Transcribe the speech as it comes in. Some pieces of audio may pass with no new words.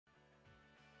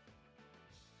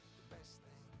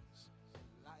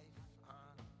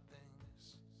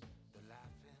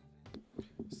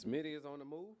Smitty is on the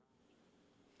move.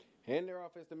 And their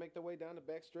offense to make their way down the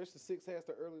backstretch. The 6 has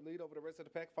the early lead over the rest of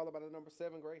the pack, followed by the number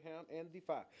 7, Greyhound, and the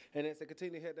 5. And as they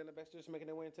continue to head down the backstretch, making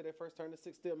their way into their first turn, the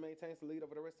 6 still maintains the lead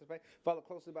over the rest of the pack, followed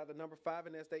closely by the number 5.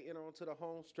 And as they enter onto the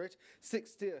home stretch, 6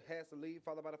 still has the lead,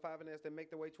 followed by the 5. And as they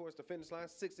make their way towards the finish line,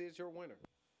 6 is your winner.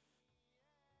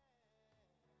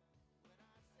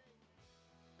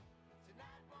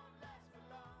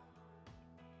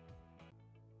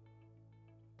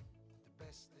 The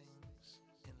best